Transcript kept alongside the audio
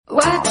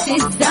في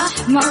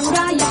الزحمة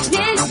ورايح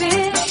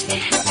للبيت،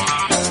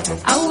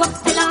 أو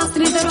وقت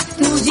العصر إذا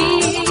رحت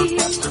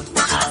وجيت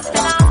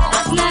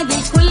هتلاقي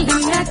الكل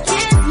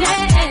مركز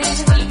ليه،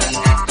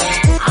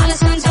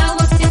 علشان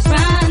جاوبت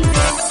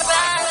ترانزيت.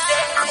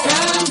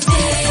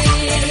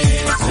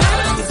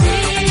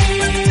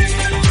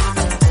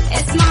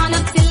 اسمعنا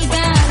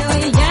بتلقى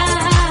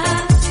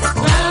وياه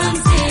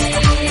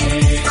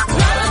ترانزيت،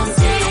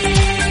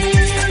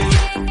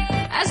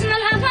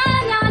 أجمل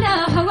أغاني على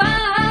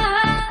هواه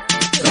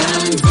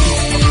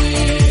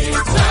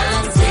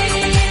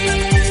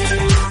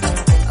ترانزيت،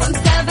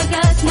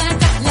 ومسابقاتنا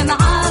تحلى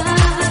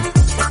معاه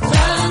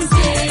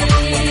ترانزيت،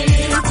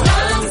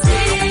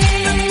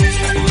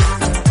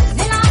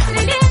 للعصر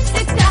لين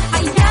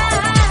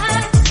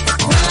حياه.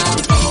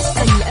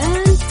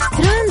 الآن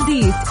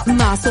ترانزيت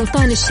مع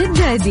سلطان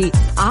الشدادي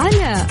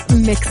على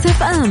ميكس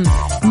اف ام.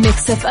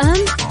 ميكس اف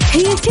ام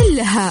هي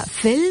كلها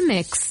في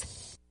الميكس.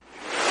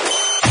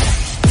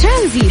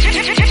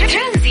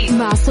 ترانزيت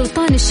مع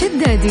سلطان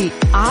الشدادي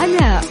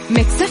على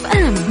ميكس اف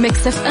ام.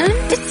 ميكس اف ام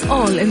it's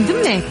all in the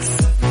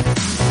mix.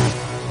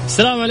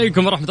 السلام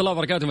عليكم ورحمة الله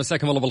وبركاته،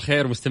 مساكم الله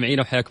بالخير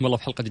مستمعينا، وحياكم الله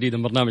في حلقة جديدة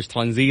من برنامج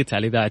ترانزيت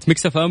على إذاعة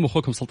ميكس اف ام،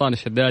 وأخوكم سلطان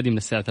الشدادي من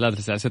الساعة 3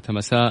 للساعة 6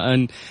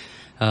 مساء.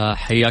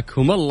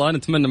 حياكم الله،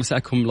 نتمنى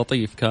مساءكم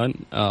لطيف كان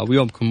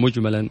ويومكم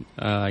مجملا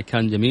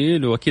كان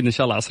جميل، وأكيد إن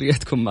شاء الله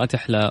عصريتكم ما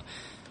تحلى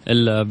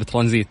إلا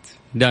بترانزيت.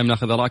 دائما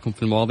ناخذ آراءكم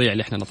في المواضيع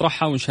اللي احنا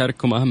نطرحها،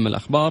 ونشارككم أهم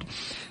الأخبار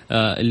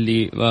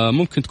اللي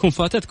ممكن تكون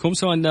فاتتكم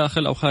سواء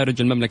داخل أو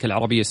خارج المملكة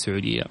العربية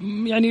السعودية.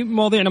 يعني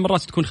مواضيعنا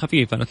مرات تكون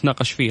خفيفة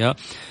نتناقش فيها،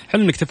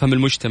 حلو إنك تفهم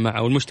المجتمع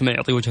أو المجتمع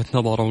يعطي وجهة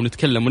نظره،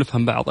 ونتكلم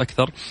ونفهم بعض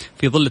أكثر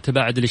في ظل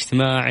التباعد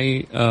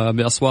الاجتماعي.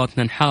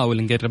 بأصواتنا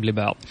نحاول نقرب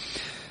لبعض.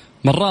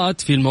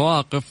 مرات في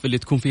المواقف اللي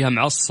تكون فيها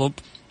معصب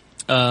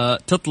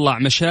تطلع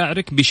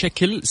مشاعرك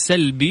بشكل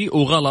سلبي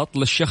وغلط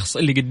للشخص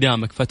اللي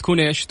قدامك، فتكون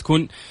إيش؟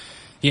 تكون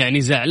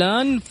يعني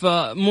زعلان،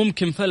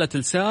 فممكن فلت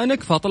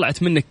لسانك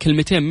فطلعت منك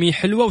كلمتين مي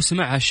حلوة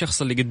وسمعها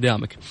الشخص اللي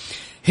قدامك.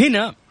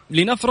 هنا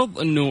لنفرض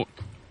أنه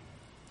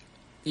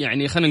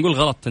يعني خلينا نقول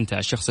غلطت أنت على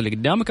الشخص اللي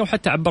قدامك، أو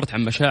حتى عبرت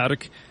عن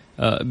مشاعرك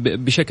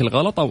بشكل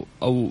غلط،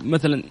 أو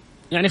مثلا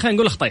يعني خلينا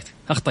نقول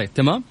أخطيت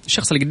تمام،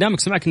 الشخص اللي قدامك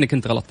سمعك أنك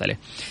أنت غلطت عليه.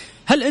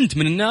 هل أنت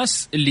من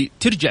الناس اللي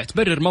ترجع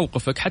تبرر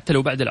موقفك حتى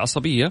لو بعد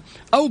العصبية،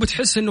 أو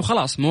بتحس أنه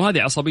خلاص مو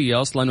هذه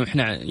عصبية أصلا،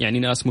 وإحنا يعني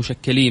ناس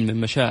مشكلين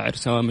من مشاعر،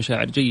 سواء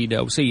مشاعر جيدة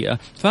أو سيئة،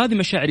 فهذه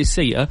مشاعري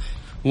السيئة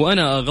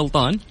وأنا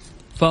غلطان،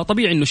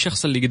 فطبيعي أنه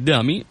الشخص اللي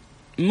قدامي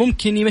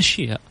ممكن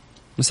يمشيها.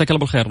 مساك الله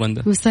بالخير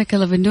رندا. مساك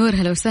الله بالنور،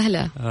 هلا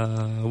وسهلا.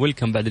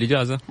 ويلكم بعد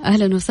الإجازة.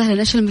 أهلا وسهلا.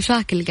 إيش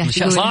المشاكل قاعد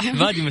تقول؟ صح،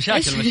 باقي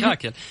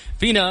مشاكل.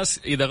 في ناس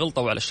إذا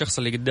غلطوا على الشخص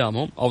اللي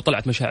قدامهم أو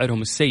طلعت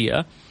مشاعرهم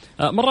السيئة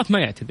مرات ما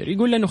يعتذر،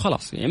 يقول لأنه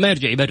خلاص يعني ما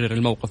يرجع يبرر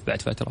الموقف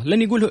بعد فترة،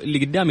 لأن يقول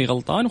اللي قدامي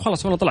غلطان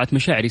وخلاص، وأنا طلعت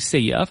مشاعري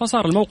السيئة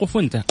فصار الموقف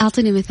وانتهى.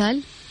 أعطيني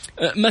مثال.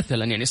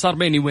 مثلا يعني صار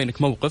بيني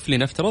وبينك موقف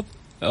لنفترض،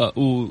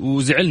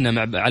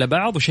 وزعلنا على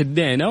بعض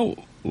وشدينا،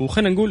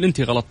 وخلنا نقول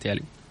أنت غلطتي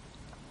علي،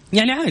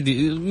 يعني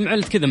عادي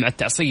معلت كذا مع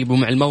التعصيب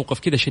ومع الموقف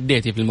كذا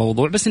شديتي في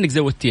الموضوع، بس إنك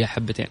زودتيها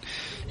حبتين.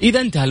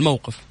 إذا انتهى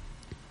الموقف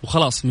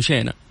وخلاص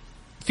مشينا،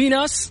 في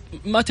ناس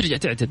ما ترجع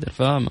تعتذر،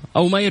 فاهمة؟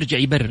 أو ما يرجع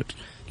يبرر،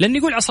 لأن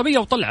يقول عصبية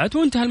وطلعت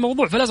وانتهى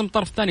الموضوع، فلازم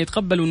الطرف الثاني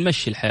يتقبل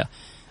ونمشي الحياة.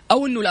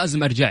 أو إنه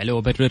لازم أرجع له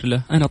وأبرر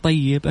له، أنا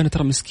طيب، أنا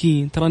ترى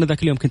مسكين، ترى أنا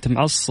ذاك اليوم كنت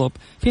معصب.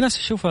 في ناس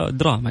تشوفها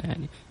دراما،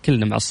 يعني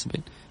كلنا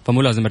معصبين،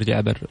 فمو لازم أرجع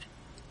أبرر.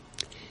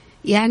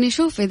 يعني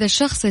شوف، إذا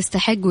الشخص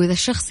يستحق وإذا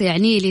الشخص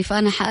يعني لي،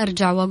 فأنا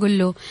حأرجع وأقول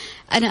له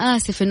أنا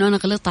آسف إنه أنا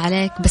غلطت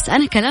عليك، بس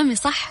أنا كلامي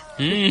صح.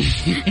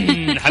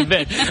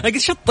 حبيت لكن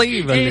شو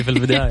الطيبة اللي في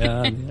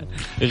البداية،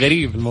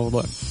 غريب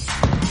الموضوع.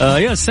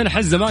 يا السنة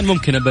حز زمان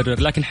ممكن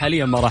أبرر، لكن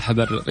حاليا ما راح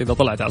أبرر. إذا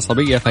طلعت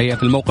عصبية فهي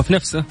في الموقف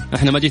نفسه،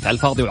 إحنا ما جيت على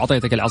الفاضي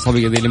وعطيتك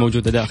العصبية ذي اللي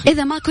موجودة داخل.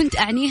 إذا ما كنت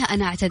أعنيها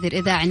أنا أعتذر،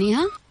 إذا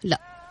أعنيها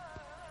لا.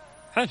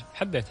 حلو،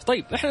 حبيت.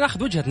 طيب احنا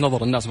ناخذ وجهة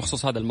نظر الناس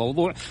بخصوص هذا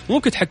الموضوع،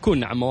 وممكن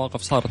تحكونا عن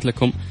مواقف صارت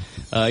لكم.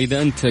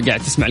 إذا أنت قاعد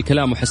تسمع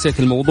الكلام وحسيت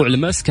الموضوع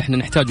لمسك، احنا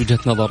نحتاج وجهة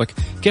نظرك.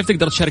 كيف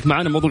تقدر تشارك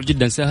معنا؟ موضوع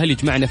جدا سهل،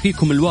 يجمعنا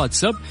فيكم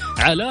الواتساب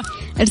على،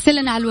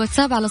 ارسل لنا على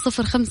الواتساب على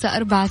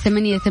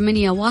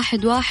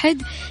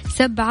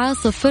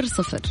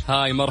 0548811700.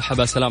 هاي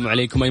مرحبا، السلام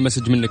عليكم. أي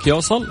مسج منك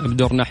يوصل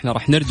بدورنا احنا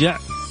راح نرجع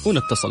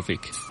ونتصل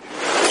فيك.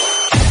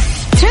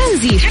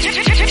 ترانزيت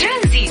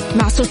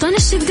مع سلطان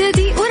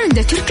الشدادي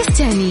ورندا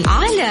تركستاني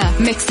على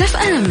ميكس اف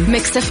ام.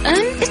 ميكس اف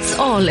ام it's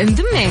all in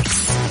the mix.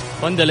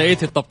 رندا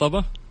لقيت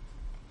الطبطبة؟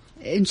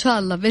 إن شاء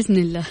الله بإذن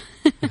الله.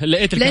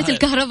 لقيت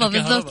الكهرباء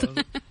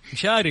بالضبط.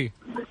 مشاري،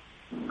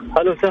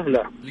 هلا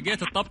وسهلا.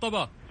 لقيت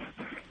الطبطبة؟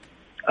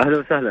 أهلا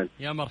وسهلا.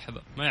 يا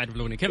مرحبا. ما يعرف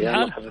الأغنية. كيف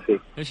الحال؟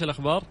 إيش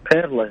الأخبار؟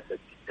 خير الله يسعدك.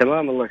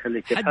 تمام الله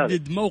يخليك.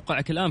 حدد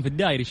موقعك الآن في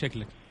الدائري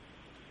شكلك.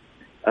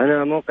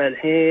 أنا موقع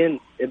الحين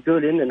يبدو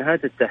لي إن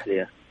نهاية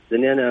التحلية،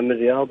 لأني أنا من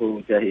الرياض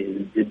وجاي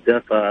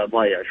جدة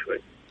فضايع شوي.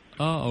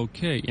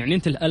 أوكي، يعني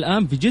أنت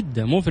الآن في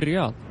جدة مو في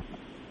الرياض؟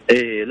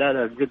 إيه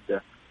لا في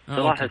جدة.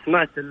 صراحة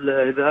سمعت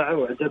الإذاعة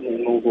وعجبني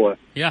الموضوع.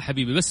 يا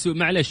حبيبي بس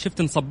معلش،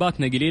 شفت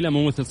نصباتنا قليلة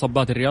مو مثل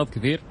صبات الرياض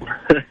كثير.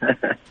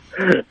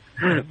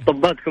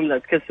 صباتكم لا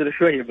تكسر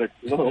شوي بس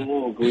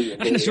مو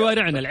قوية. احنا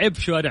شوارعنا العيب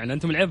في شوارعنا،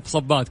 انتم العيب في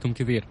صباتكم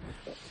كثير.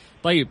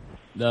 طيب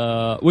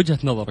وجهة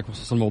نظرك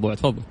بخصوص الموضوع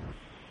تفضل.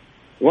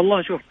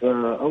 والله شوف،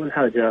 أول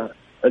حاجة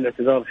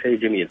الاعتذار شيء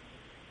جميل،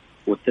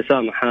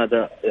 والتسامح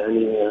هذا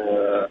يعني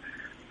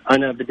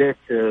أنا بديت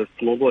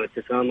في موضوع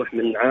التسامح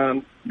من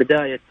عام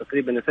بداية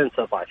تقريبا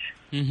 2019.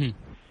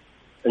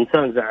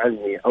 إنسان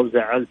زعلني أو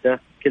زعلته،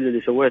 كل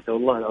اللي سويته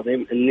والله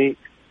العظيم إني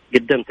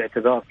قدمت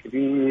اعتذار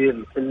كبير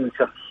لكل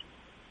شخص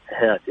في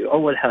حياتي.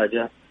 أول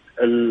حاجة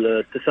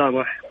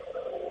التسامح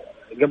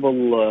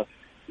قبل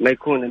ما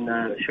يكون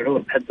إنه شعور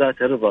بحد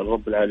ذاته رضا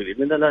رب العالمين،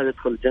 من لا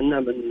يدخل الجنة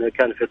من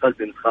كان في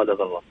قلبي مثقال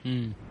ذرة.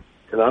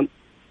 تمام.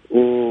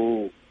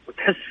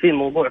 وتحس في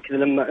الموضوع كذا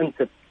لما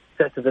أنت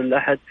تعتذر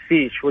لأحد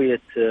في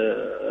شوية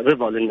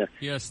رضا للنفس.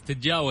 يس،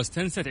 تتجاوز،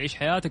 تنسى، تعيش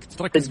حياتك،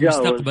 تركز في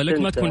مستقبلك،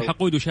 ما تكون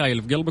حقود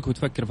وشايل في قلبك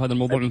وتفكر في هذا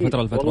الموضوع من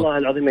فترة لفترة. والله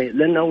العظيم،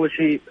 لأن أول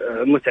شيء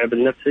متعب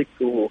لنفسك،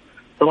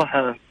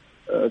 وصراحة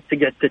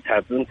تقعد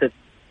تتعب وأنت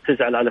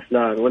تزعل على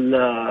فلان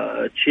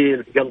ولا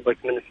تشيل في قلبك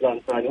من فلان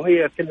ثاني،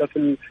 وهي كلها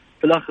في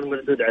الآخر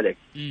مردود عليك.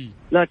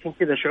 لكن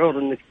كذا شعور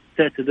إنك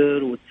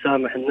تعتذر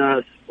وتسامح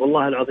الناس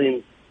والله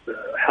العظيم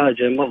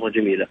حاجة مرة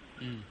جميلة.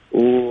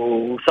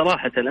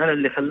 وصراحة أنا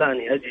اللي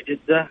خلاني أجي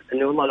جدة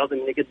إني والله العظيم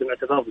إني أقدم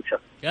اعتذار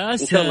لشخص. يا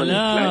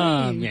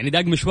سلام، يعني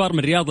داق مشوار من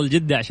رياض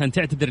لجدة عشان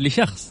تعتذر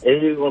لشخص.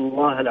 إيه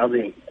والله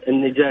العظيم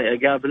إني جاي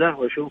أقابله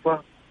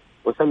وأشوفه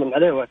وأسلم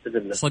عليه وأعتذر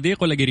له.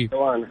 صديق ولا قريب؟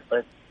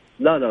 طيب.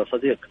 لا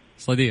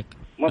صديق.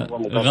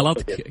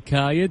 غلط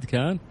كايد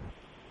كان؟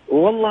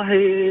 والله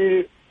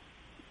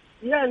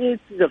يعني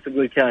تقدر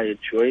تقول كايد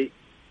شوي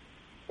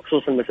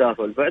بخصوص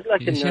المسافة والبعد،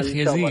 لكن يا شيخ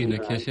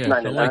يزينك يا شيخ،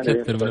 الله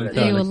يكثر من أمثالك.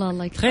 اي والله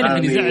الله يكثر. تخيل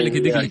الحين يزعلك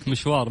يدق لك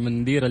مشوار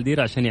من ديرة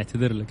لديرة عشان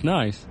يعتذر لك.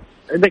 نايس.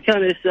 إذا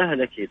كان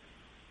يستاهل أكيد.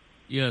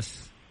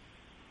 يس.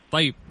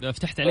 طيب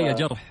فتحت علي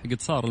جرح، قد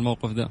صار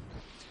الموقف ذا.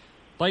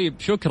 طيب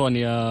شكرا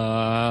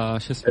يا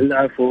شو اسمه.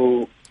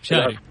 العفو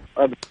شاري.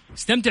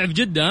 استمتع في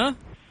جدة. ها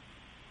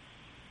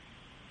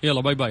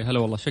يلا باي باي. هلا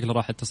والله، شكله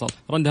راح اتصال.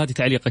 رندا هاتي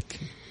تعليقك.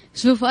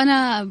 شوف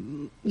أنا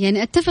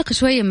يعني أتفق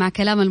شوية مع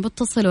كلام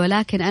المتصل،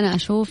 ولكن أنا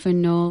أشوف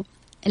إنه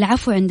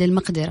العفو عند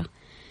المقدرة.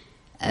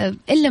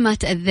 إلا ما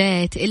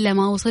تأذيت، إلا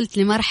ما وصلت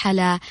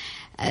لمرحلة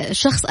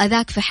شخص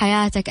أذاك في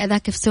حياتك،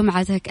 أذاك في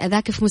سمعتك،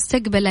 أذاك في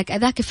مستقبلك،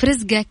 أذاك في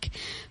رزقك،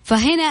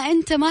 فهنا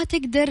أنت ما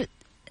تقدر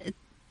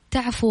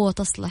تعفو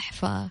وتصلح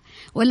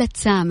ولا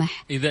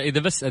تسامح. إذا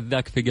بس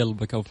أذاك في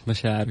قلبك أو في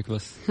مشاعرك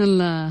بس.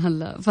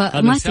 هلا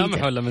فما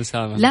تسامح ولا من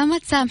سامح؟ لا ما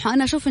تسامحه.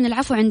 أنا أشوف إن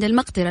العفو عند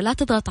المقدرة. لا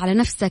تضغط على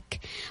نفسك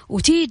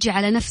وتيجي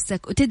على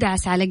نفسك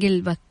وتدعس على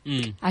قلبك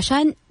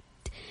عشان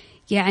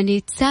يعني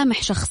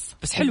تسامح شخص.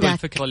 بس حلوة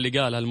الفكرة اللي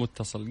قالها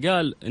المتصل،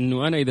 قال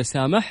إنه أنا إذا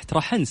سامحت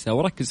راح أنسى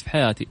وركز في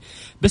حياتي،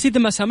 بس إذا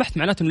ما سامحت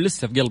معناته إنه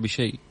لسه في قلبي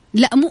شيء.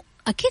 لا مو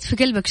أكيد في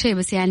قلبك شيء،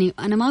 بس يعني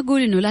أنا ما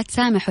أقول إنه لا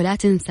تسامح ولا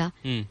تنسى.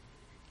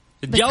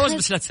 تجاوز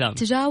بس لا تسامح.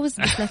 تجاوز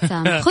بس لا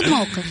تسامح. خذ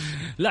موقف.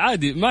 لا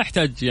عادي، ما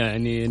يحتاج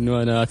يعني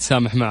إنه أنا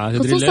أتسامح معه،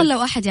 خصوصا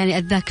لو أحد يعني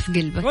أذاك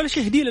في قلبك ولا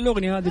شيء. هدي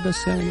الأغنية هذه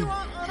بس يعني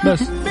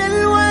بس.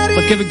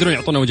 طيب كيف يقدرون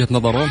يعطونا وجهة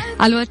نظرهم؟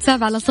 على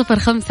الواتساب على 0548811700.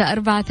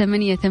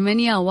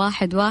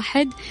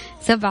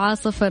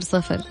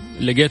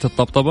 لقيت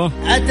الطبطبة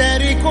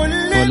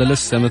ولا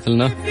لسه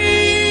مثلنا؟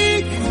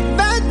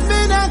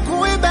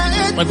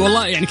 طيب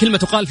والله يعني كلمة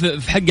تقال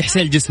في حق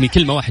حسين الجسمي،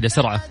 كلمة واحدة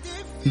سرعة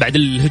بعد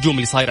الهجوم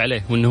اللي صاير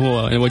عليه وإنه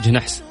هو وجه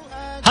نحس.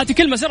 هاتي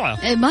كلمة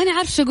سرعة. ما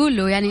نعرف شو أقول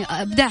له يعني.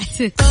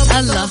 أبدعت.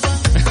 الله.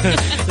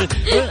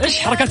 إيش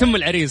حركات أم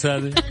العريس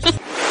هذه؟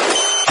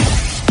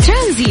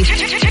 ترانزيت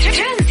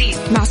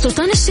مع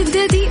سلطان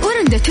الشدادي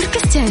ورندا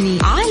تركستاني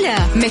على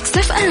ميكس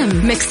اف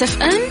ام. ميكس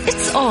اف ام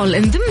it's all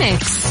in the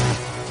mix.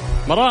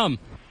 مرام.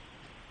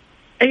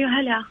 أيوة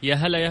هلا. يا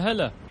هلا يا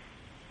هلا.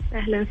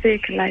 أهلا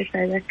فيك، الله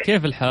يسعدك.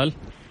 كيف الحال؟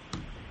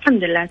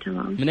 الحمد لله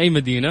تمام. من أي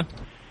مدينة؟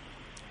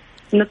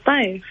 من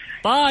الطايف.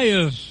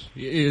 طايف.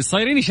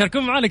 صايرين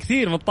يشاركون معنا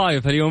كثير من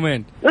الطايف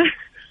اليومين.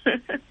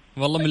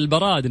 والله من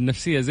البراد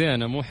النفسية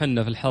زينة، مو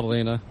حنا في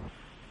الحر هنا.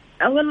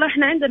 والله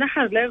احنا عندنا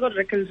حر لا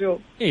يغرك الجو.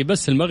 اي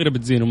بس المغرب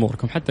تزين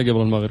اموركم حتى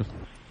قبل المغرب.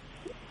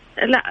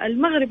 لا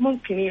المغرب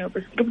ممكن ايوه،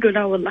 بس قبله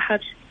لا والله حر.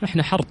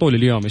 احنا حر طول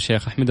اليوم يا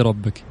شيخ، احمد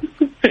ربك.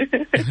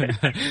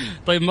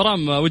 طيب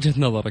مرام، وجهة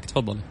نظرك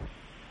تفضل.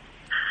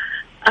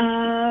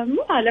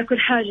 مو على كل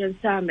حاجة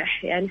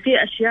نسامح، يعني في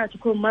أشياء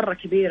تكون مرة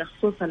كبيرة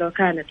خصوصا لو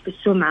كانت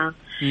بالسمعة.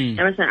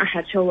 يعني مثلا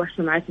أحد شوه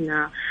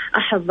سمعتنا،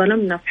 أحد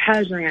ظلمنا في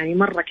حاجة يعني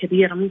مرة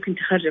كبيرة ممكن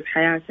تخرب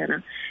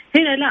حياتنا.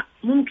 هنا لا،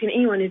 ممكن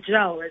إيوه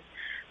نتجاوز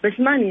بس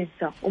ما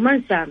ننسى وما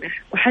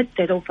نسامح.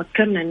 وحتى لو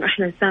فكرنا إنه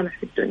إحنا نسامح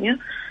في الدنيا،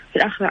 في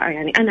الآخرة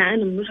يعني أنا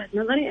من وجهة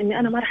نظري إني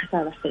أنا ما راح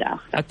أسامح في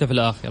الآخرة. حتى في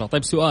الآخرة.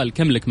 طيب سؤال،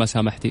 كم لك ما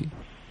سامحتي؟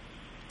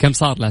 كم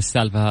صار لها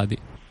السالفة هذه؟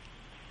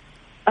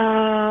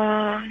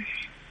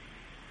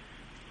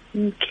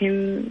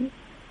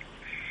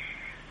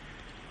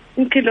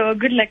 يمكن لو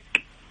أقول لك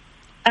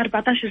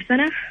 14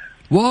 سنة.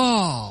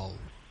 واو.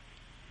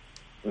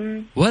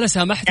 ولا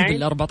سامحت يعني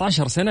بال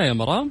 14 سنة يا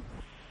مرام؟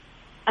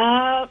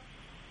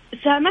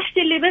 سامحت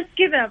اللي بس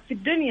كذا في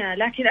الدنيا،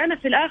 لكن أنا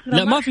في الآخرة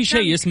لا ما في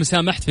شيء اسمه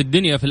سامحت في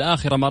الدنيا، في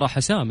الآخرة ما راح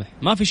أسامح،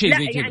 ما في شيء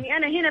زي كذا. يعني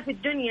أنا هنا في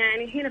الدنيا،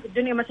 يعني هنا في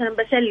الدنيا مثلا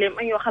بسلم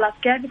أيوة خلاص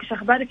كيفك وش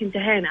أخبارك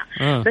انتهينا.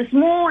 بس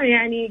مو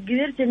يعني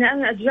قدرت إن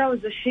أنا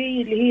أتجاوز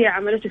الشيء اللي هي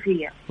عملته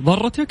فيا.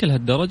 ضرتك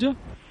لهالدرجة؟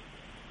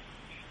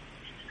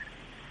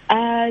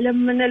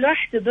 لما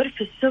الواحد يضر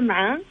في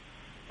السمعة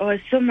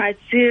والسمعة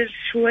تصير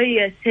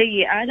شوية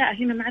سيئة، لا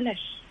هنا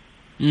معلش.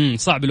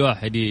 صعب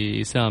الواحد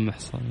يسامح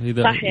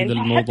إذا صح، يعني إذا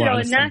الموضوع حتى لو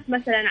الناس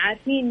مثلا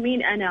عارفين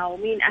مين أنا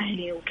ومين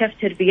أهلي وكيف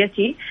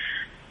تربيتي،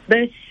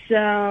 بس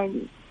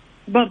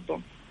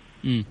برضو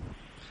في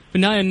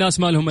النهاية الناس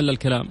ما لهم إلا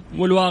الكلام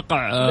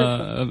والواقع.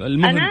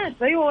 المهم أنا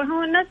أيوة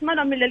هو الناس ما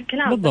لهم إلا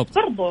الكلام بالضبط.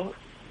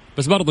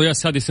 بس برضو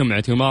ياس هذه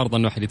سمعتي وما أرضى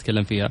أن واحد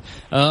يتكلم فيها.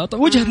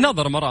 وجهة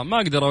نظر مرام ما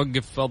أقدر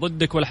أوقف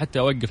ضدك ولا حتى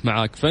أوقف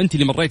معاك، فأنت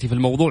اللي مريتي في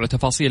الموضوع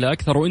وتفاصيله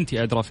أكثر وأنت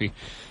أدرى فيه،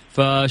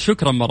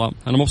 فشكرا مرام،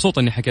 أنا مبسوط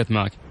أني حكيت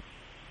معك.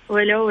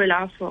 ولو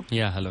العفو.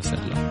 يا هلا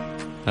وسهلا.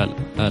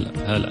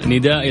 هلا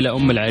نداء إلى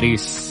أم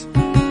العريس،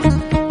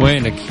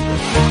 وينك؟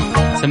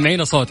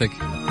 سمعينا صوتك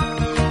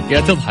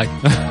يا تضحك.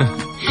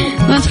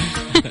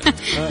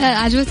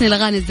 عجبتني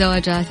الأغاني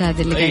الزواجات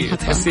هذه اللي قاعد نحطها.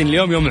 تحسين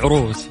اليوم يوم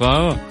عروس،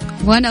 فاهمة؟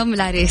 وأنا أم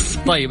العريس.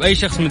 طيب أي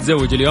شخص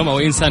متزوج اليوم أو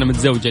إنسانة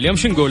متزوجة اليوم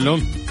شو نقول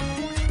لهم؟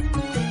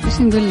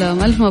 إيش نقول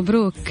لهم؟ ألف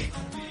مبروك.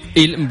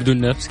 إيه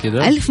بدون نفس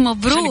كذا. ألف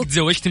مبروك.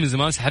 تزوجتي من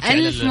زمان سحبتي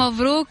على ألف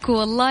مبروك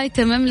والله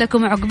يتمم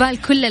لكم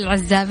عقبال كل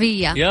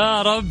العزابية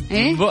يا رب.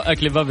 إيه؟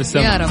 بقك لباب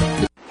السماء يا رب.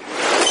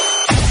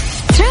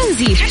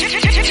 ترانزيت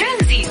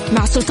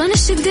مع سلطان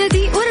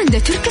الشدادي ورندا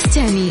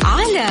تركستاني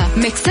على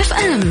ميكس اف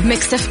ام.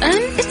 ميكس اف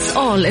ام it's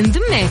all in the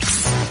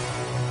mix.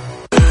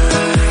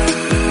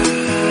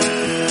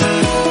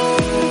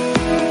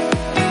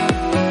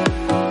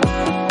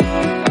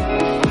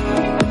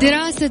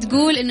 دراسة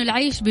تقول إنه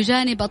العيش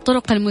بجانب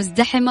الطرق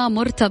المزدحمة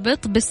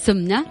مرتبط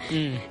بالسمنة.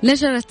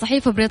 نشرت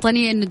صحيفة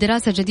بريطانية إنه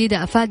دراسة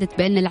جديدة أفادت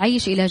بأن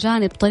العيش إلى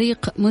جانب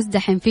طريق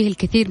مزدحم فيه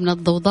الكثير من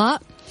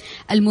الضوضاء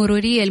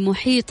المرورية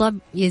المحيطة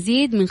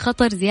يزيد من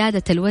خطر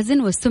زيادة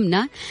الوزن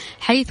والسمنة،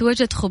 حيث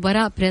وجد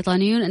خبراء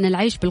بريطانيون أن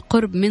العيش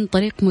بالقرب من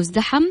طريق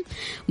مزدحم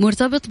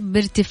مرتبط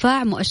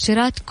بارتفاع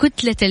مؤشرات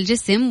كتلة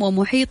الجسم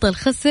ومحيط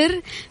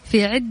الخصر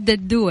في عدة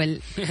دول.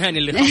 يعني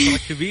اللي خصره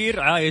كبير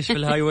عايش في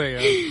الهاي واي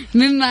يعني.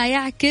 مما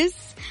يعكس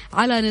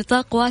على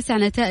نطاق واسع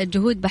نتائج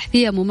جهود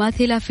بحثية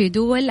مماثلة في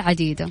دول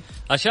عديدة.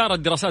 أشارت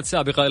دراسات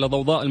سابقة إلى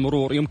ضوضاء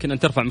المرور يمكن أن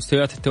ترفع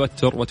مستويات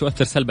التوتر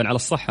وتؤثر سلبا على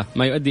الصحة،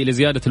 ما يؤدي إلى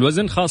زيادة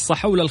الوزن خاصة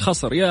حول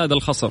الخصر. يا هذا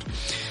الخصر.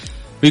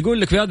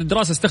 بيقول لك في هذه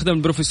الدراسة استخدم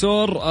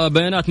البروفيسور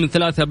بيانات من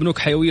 3 بنوك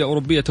حيوية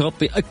أوروبية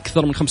تغطي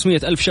أكثر من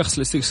 500,000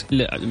 شخص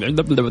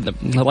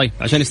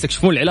عشان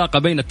يستكشفون العلاقة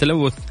بين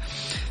التلوث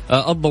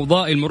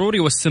الضوضاء المروري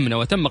والسمنة،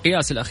 وتم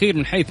قياس الأخير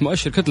من حيث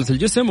مؤشر كتلة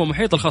الجسم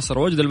ومحيط الخصر.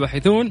 ووجد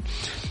الباحثون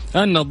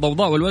أن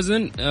الضوضاء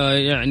والوزن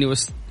يعني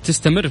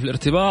تستمر في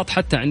الارتباط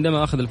حتى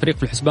عندما أخذ الفريق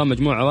في الحسبان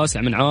مجموعة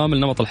واسعة من عوامل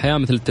نمط الحياة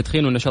مثل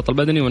التدخين والنشاط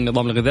البدني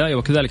والنظام الغذائي،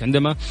 وكذلك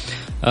عندما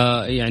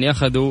يعني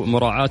أخذوا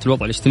مراعاة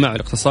الوضع الاجتماعي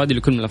والاقتصادي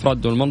لكل من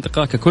الأفراد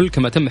والمنطقة ككل،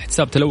 كما تم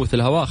احتساب تلوث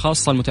الهواء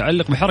خاصة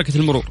المتعلق بحركة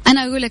المرور.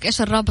 أنا أقول لك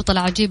إيش الرابط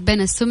العجيب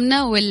بين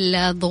السمنة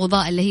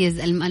والضوضاء اللي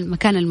هي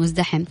المكان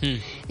المزدحم.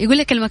 يقول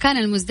لك المكان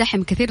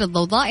المزدحم كثير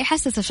الضوضاء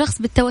يحسس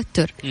الشخص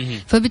بالتوتر،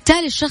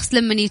 فبالتالي الشخص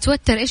لما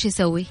يتوتر إيش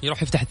يسوي؟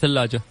 يروح يفتح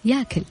الثلاجة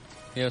ياكل.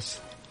 يس.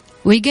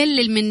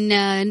 ويقلل من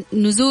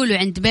نزوله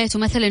عند بيته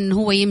مثلا إنه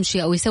هو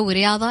يمشي أو يسوي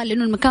رياضة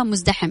لأنه المكان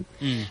مزدحم.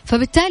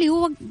 فبالتالي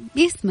هو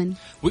يسمن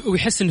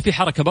ويحس إنه في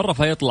حركة برا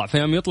فيطلع،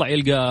 فيوم يطلع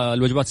يلقى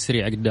الوجبات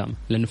السريعة قدام،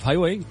 لأنه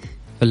في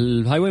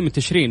الهاي واي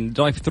منتشرين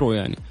درايف ثرو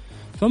يعني،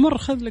 فمر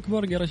خذ لك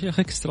برجر يا شيخ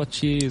اكسترا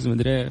تشيز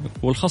مدري،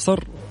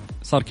 والخصر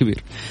صار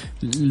كبير.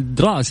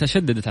 الدراسة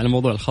شددت على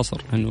موضوع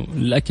الخصر، إنه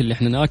الأكل اللي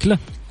إحنا ناكله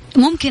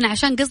ممكن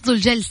عشان قصده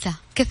الجلسة،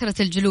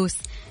 كثرة الجلوس،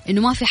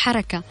 إنه ما في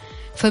حركة،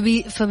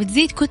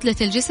 فبتزيد كتلة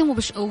الجسم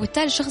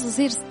وبالتالي الشخص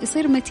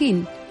يصير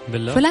متين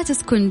بالله. فلا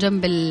تسكن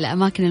جنب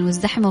الأماكن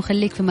المزدحمة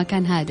وخليك في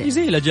مكان هادئ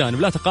زي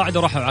الأجانب. لا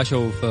تقاعدوا راحوا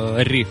عاشوا في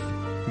الريف،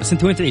 بس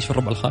أنت وين تعيش؟ في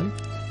الربع الخالي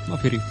ما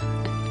في ريف،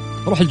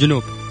 روح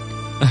الجنوب.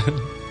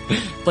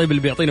 طيب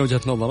اللي بيعطينا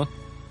وجهة نظره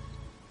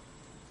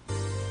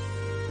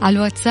على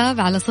الواتساب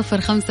على 0548811700.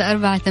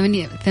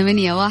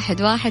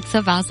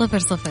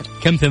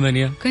 كم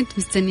 8؟ كنت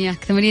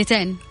مستنياك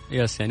 8.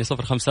 يس يعني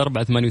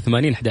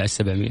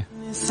 0548811700.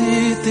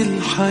 نسيت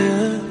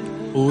الحياة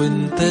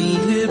وانت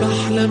اللي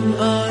بحلم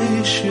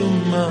أعيش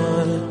يوم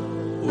معاك،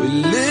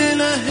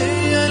 والليلة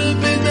هي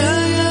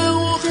البداية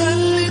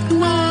وخليك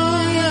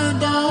معايا،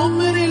 ده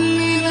عمر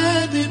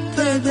الليلة دي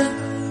ابتدى،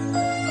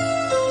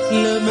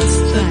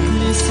 لمستك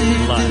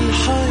نسيت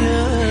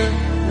الحياة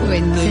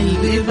وانت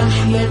اللي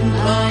بحلم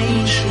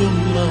أعيش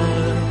يوم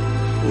معاك،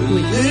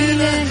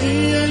 والليلة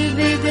هي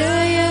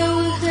البداية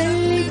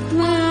وخليك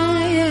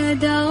معايا،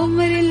 ده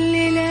عمر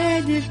الليلة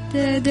دي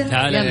ابتدى.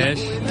 تعالى ايش؟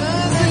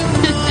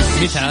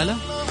 مين تعالى؟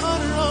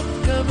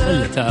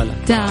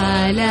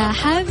 تعالى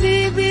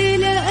حبيبي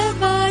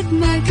لأبعد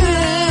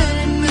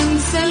مكان،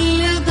 ننسى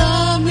اللي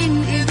ضاع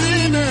من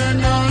ايدينا،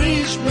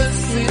 نعيش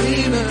بس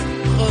لينا.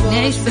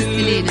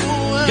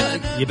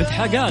 يا بنت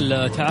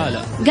قال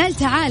تعالى. قال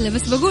تعالى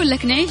بس بقول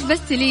لك نعيش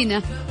بس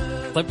لينا.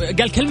 طيب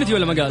قال كلمتي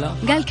ولا ما قالها؟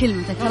 قال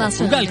كلمتك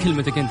خلاص. وقال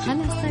كلمتك انت.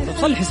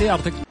 خلاص صلحي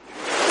سيارتك.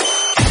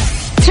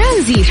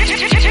 ترانزيت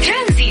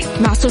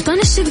مع سلطان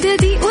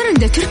الشدادي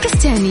ورندا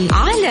تركستاني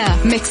على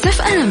ميكس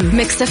اف ام.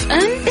 ميكس اف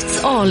ام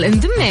it's all in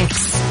the mix.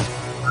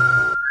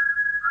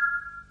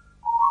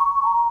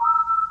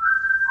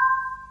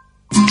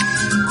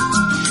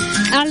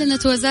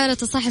 أعلنت وزارة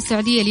الصحة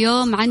السعودية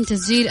اليوم عن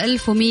تسجيل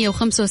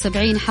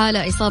 1175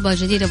 حالة إصابة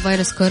جديدة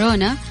بفيروس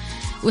كورونا،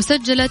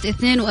 وسجلت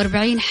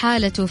 42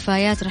 حالة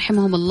وفيات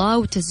رحمهم الله،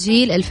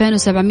 وتسجيل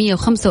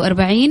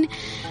 2745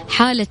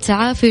 حالة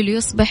تعافي،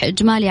 ليصبح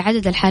إجمالي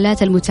عدد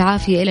الحالات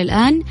المتعافية إلى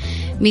الآن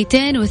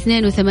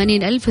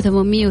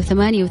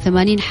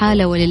 282,888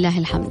 حالة ولله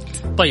الحمد.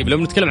 طيب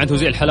لو نتكلم عن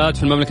توزيع الحالات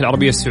في المملكة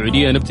العربية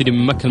السعودية، نبتدي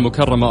من مكة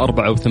المكرمة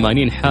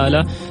 84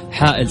 حالة،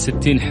 حائل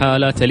 60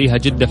 حالة، تليها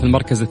جدة في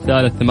المركز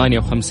الثالث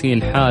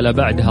 58 حالة،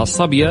 بعدها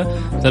صبية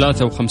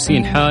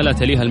 53 حالة،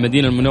 تليها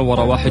المدينة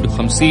المنورة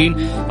 51،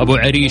 أبو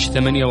عريش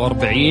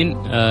 48،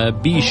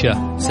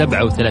 بيشة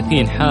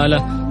 37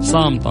 حالة،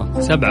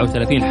 صامتة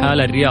 37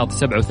 حالة، الرياض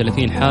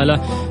 37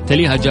 حالة،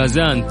 تليها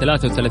جازان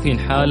 33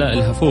 حالة،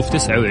 الهفوف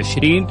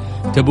 29،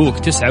 تبوك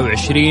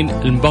 29،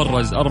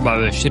 المبرز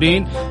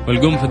 24،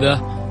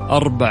 والقنفذة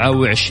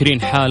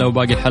 24 حالة،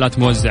 وباقي الحالات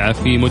موزعة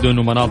في مدن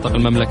ومناطق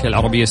المملكة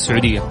العربية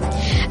السعودية.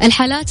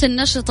 الحالات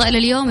النشطة إلى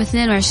اليوم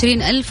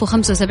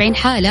 22,075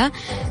 حالة،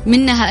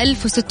 منها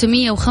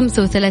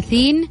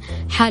 1635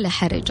 حالة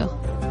حرجة.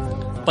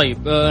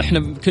 طيب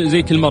احنا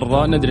زي كل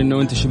مرة ندري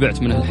انه انت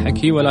شبعت من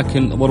هالحكي،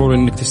 ولكن ضروري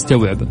انك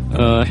تستوعب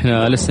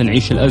احنا لسه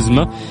نعيش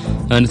الأزمة.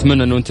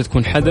 نتمنى انه انت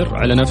تكون حذر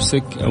على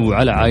نفسك او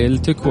على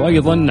عائلتك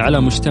وايضا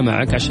على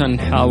مجتمعك، عشان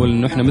نحاول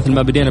انه احنا مثل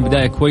ما بدينا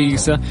بداية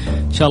كويسة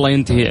ان شاء الله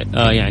ينتهي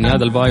يعني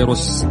هذا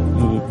الفيروس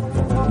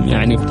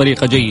يعني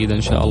بطريقة جيدة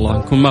إن شاء الله،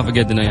 نكون ما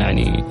فقدنا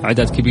يعني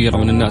أعداد كبيرة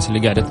من الناس اللي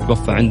قاعدة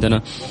تتوفى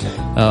عندنا،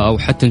 أو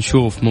حتى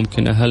نشوف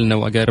ممكن أهلنا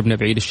وأقاربنا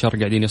بعيد الشر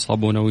قاعدين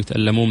يصابون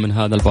ويتألمون من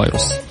هذا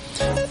الفيروس.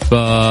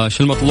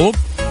 فش المطلوب؟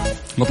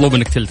 مطلوب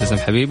أنك تلتزم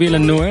حبيبي،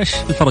 لأنه إيش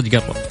الفرج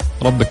قرب،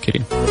 ربك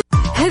كريم.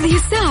 هذه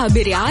الساعة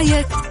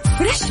برعاية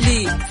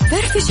فريشلي،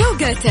 فرف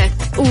شوقاتك،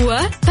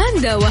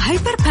 وباندا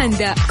وهايبر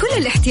باندا، كل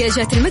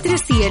الاحتياجات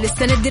المدرسية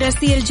للسنة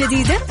الدراسية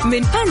الجديدة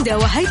من باندا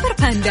وهايبر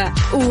باندا،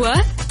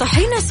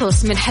 وطحينة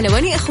صوص من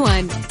حلواني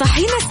إخوان،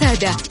 طحينة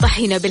سادة،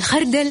 طحينة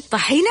بالخردل،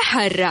 طحينة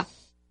حارة.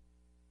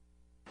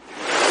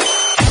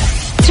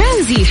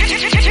 ترانزيت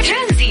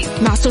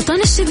مع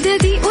سلطان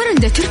الشدادي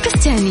ورندا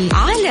تركستاني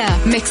على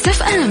ميكس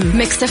اف ام.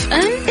 ميكس اف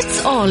ام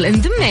it's all in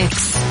the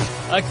mix.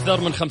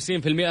 أكثر من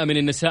 50% من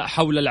النساء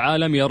حول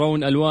العالم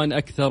يرون ألوان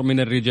أكثر من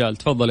الرجال.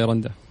 تفضل يا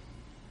رندا.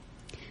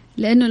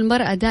 لأنه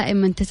المرأة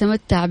دائما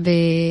تتمتع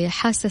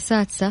بحاسة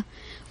سادسة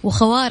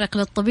وخوارق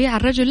للطبيعة،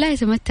 الرجل لا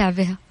يتمتع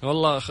بها.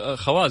 والله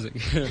خوازق.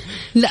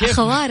 لا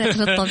خوارق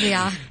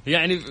للطبيعة.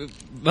 يعني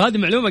هذه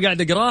معلومة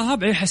قاعد أقراها،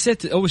 بعدين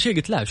حسيت أول شيء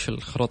قلت لا شو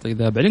الخرطي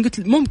ذا، بعدين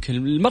قلت ممكن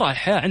المرأة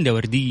الحياة عندها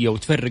وردية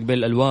وتفرق بين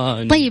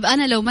الألوان. طيب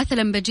أنا لو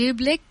مثلا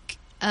بجيب لك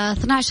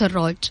 12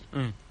 روج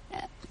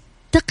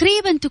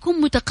تقريبا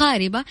تكون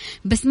متقاربة،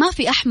 بس ما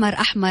في أحمر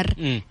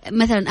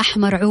مثلا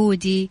أحمر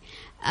عودي،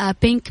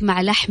 بينك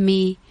مع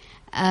لحمي،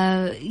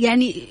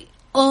 يعني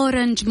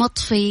أورنج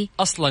مطفي.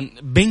 أصلا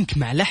بينك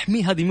مع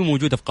لحمي هذه مو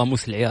موجودة في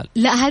قاموس العيال.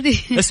 لا هذه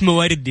اسمه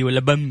وردي ولا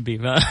بمبي.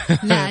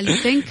 لا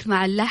البينك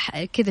مع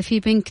كذا، في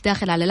بينك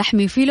داخل على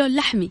لحمي وفي لون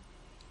لحمي.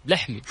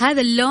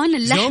 هذا اللون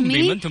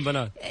اللحمي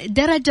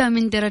درجة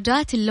من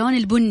درجات اللون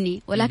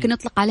البني، ولكن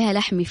نطلق عليها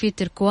لحمي. في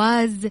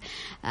تركواز،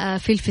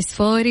 في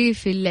الفسفوري،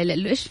 في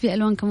إيش في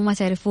ألوان كمان ما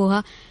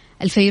تعرفوها،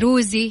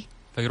 الفيروزي،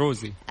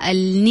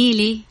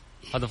 النيلي.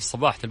 هذا في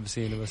الصباح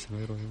تلبسينه، بس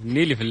الفيروزي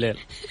النيلي في الليل.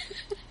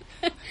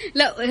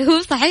 لا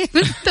هو صحيح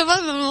بس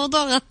تمام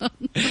الموضوع غلط.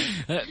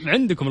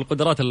 عندكم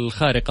القدرات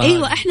الخارقة.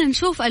 أيوة احنا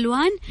نشوف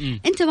ألوان.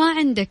 أنت ما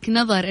عندك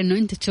نظر إنه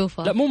أنت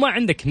تشوفها. لا مو ما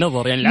عندك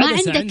نظر، يعني ما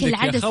عندك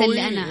العدسة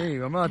اللي أنا.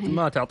 أيوة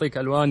ما تعطيك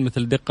ألوان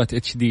مثل دقة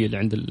HD اللي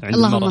عند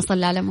اللهم المرأة.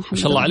 صل على محمد. ما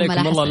شاء الله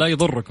عليكم، الله لا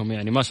يضركم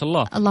يعني ما شاء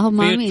الله.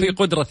 اللهم آمين. في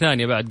قدرة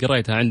ثانية بعد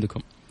قريتها عندكم،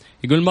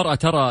 يقول المرأة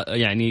ترى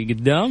يعني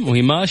قدام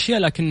وهي ماشية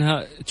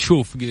لكنها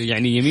تشوف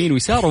يعني يمين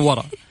ويسار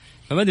وورا،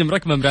 فما أدري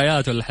مركبة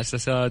مرايات ولا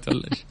حساسات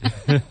ولا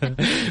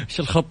إيش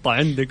الخطة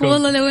عندكم.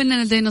 والله لو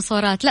إننا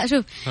ديناصورات. لا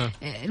شوف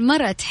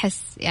المرأة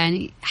تحس،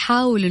 يعني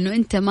حاول إنه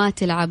أنت ما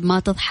تلعب ما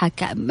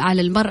تضحك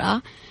على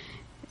المرأة،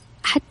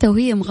 حتى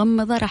وهي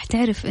مغمضة راح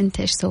تعرف أنت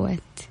إيش سويت.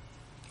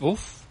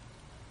 أوف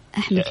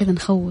إحنا كذا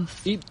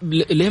نخوف.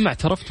 ليه ما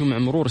اعترفتوا مع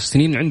مرور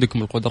السنين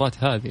عندكم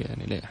القدرات هذه؟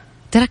 يعني ليه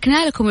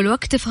تركنا لكم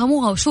الوقت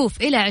تفهموها،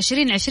 وشوف إلى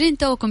 2020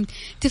 توكم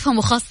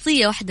تفهموا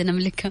خاصية واحدة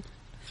نملكها.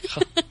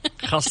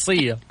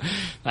 خاصية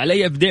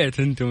علي أبديت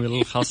أنتم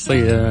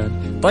الخاصية.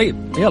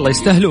 طيب يلا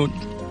يستاهلون،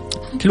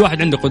 كل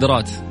واحد عنده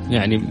قدرات،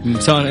 يعني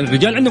سواء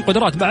الرجال عندهم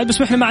قدرات بعد،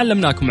 بس احنا ما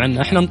علمناكم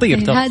عنها، احنا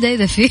نطير ترى. هذا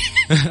إذا فيه.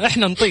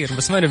 احنا نطير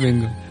بس ما نبي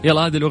نقول.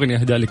 يلا هذه الأغنية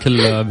أهداء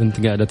لكل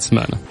بنت قاعدة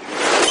تسمعنا.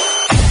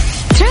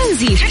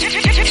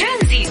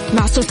 ترانزيت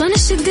مع سلطان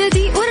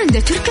الشدادي ورندا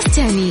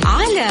تركستاني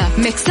على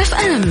ميكس اف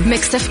ام.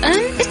 ميكس اف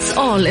ام it's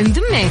all in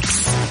the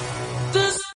mix.